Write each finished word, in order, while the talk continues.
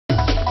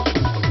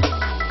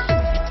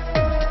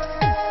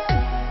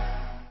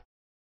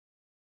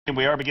And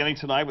we are beginning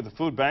tonight with the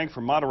food bank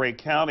for Monterey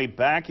County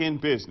back in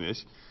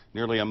business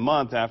nearly a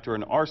month after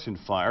an arson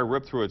fire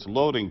ripped through its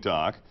loading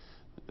dock.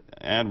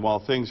 And while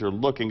things are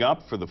looking up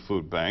for the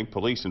food bank,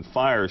 police and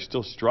fire are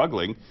still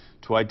struggling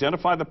to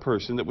identify the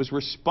person that was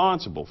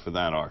responsible for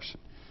that arson.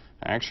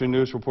 Action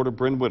News reporter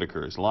Bryn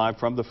Whitaker is live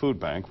from the food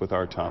bank with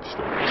our top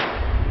story.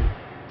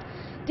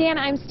 Dan,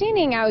 I'm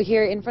standing out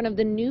here in front of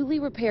the newly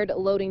repaired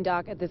loading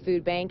dock at the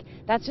food bank.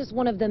 That's just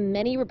one of the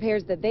many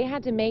repairs that they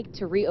had to make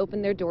to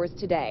reopen their doors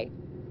today.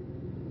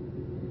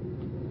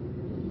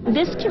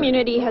 This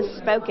community has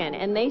spoken,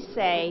 and they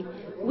say,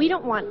 we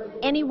don't want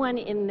anyone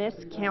in this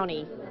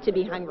county to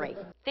be hungry.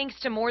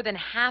 Thanks to more than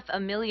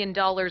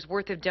 $500,000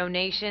 worth of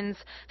donations,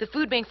 the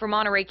food bank for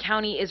Monterey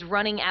County is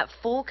running at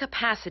full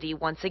capacity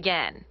once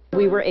again.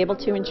 We were able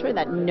to ensure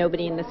that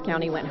nobody in this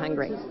county went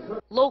hungry.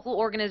 Local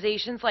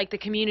organizations like the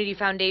Community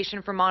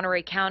Foundation for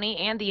Monterey County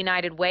and the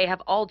United Way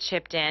have all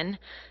chipped in.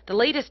 The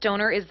latest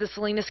donor is the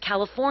Salinas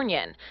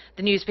Californian.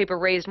 The newspaper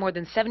raised more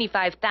than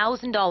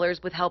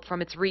 $75,000 with help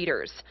from its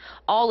readers.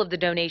 All of the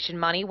donation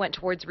money went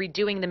towards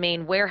redoing the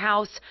main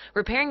warehouse,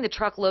 repairing the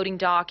truck loading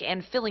dock,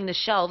 and filling the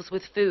shelves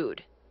with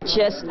food.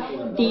 Just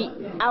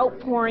the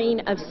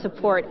outpouring of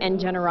support and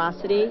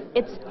generosity,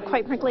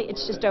 quite frankly,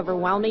 it's just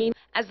overwhelming.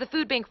 As the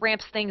food bank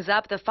ramps things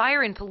up, the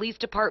fire and police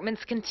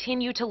departments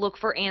continue to look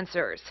for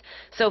answers.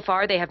 So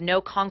far, they have no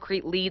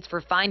concrete leads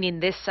for finding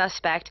this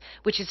suspect,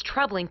 which is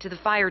troubling to the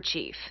fire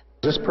chief.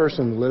 This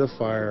person lit a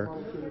fire,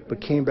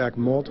 but came back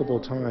multiple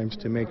times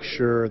to make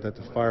sure that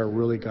the fire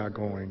really got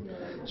going.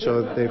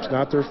 So it's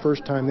not their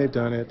first time they've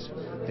done it.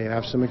 They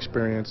have some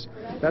experience.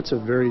 That's a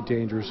very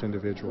dangerous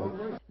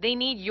individual. They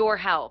need your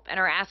help and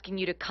are asking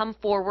you to come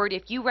forward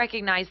if you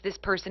recognize this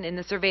person in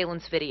the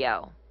surveillance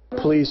video.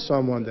 Please,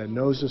 someone that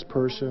knows this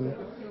person,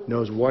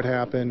 knows what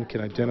happened,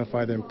 can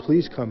identify them,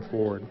 please come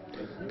forward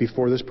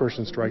before this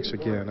person strikes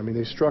again. I mean,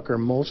 they struck our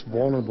most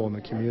vulnerable in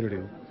the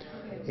community,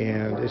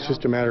 and it's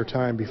just a matter of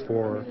time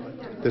before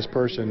this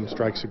person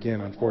strikes again,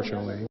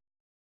 unfortunately.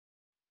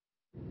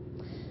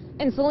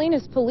 And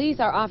Salinas police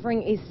are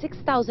offering a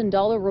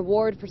 $6,000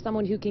 reward for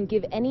someone who can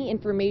give any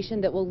information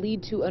that will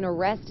lead to an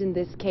arrest in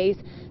this case.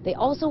 They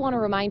also want to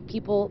remind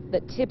people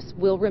that tips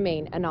will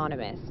remain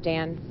anonymous.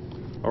 Dan?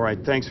 All right,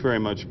 thanks very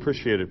much.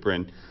 Appreciate it,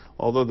 Bryn.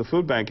 Although the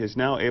food bank is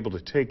now able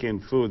to take in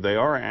food, they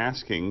are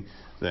asking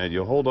that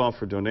you hold off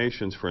for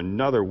donations for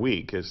another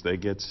week as they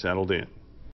get settled in.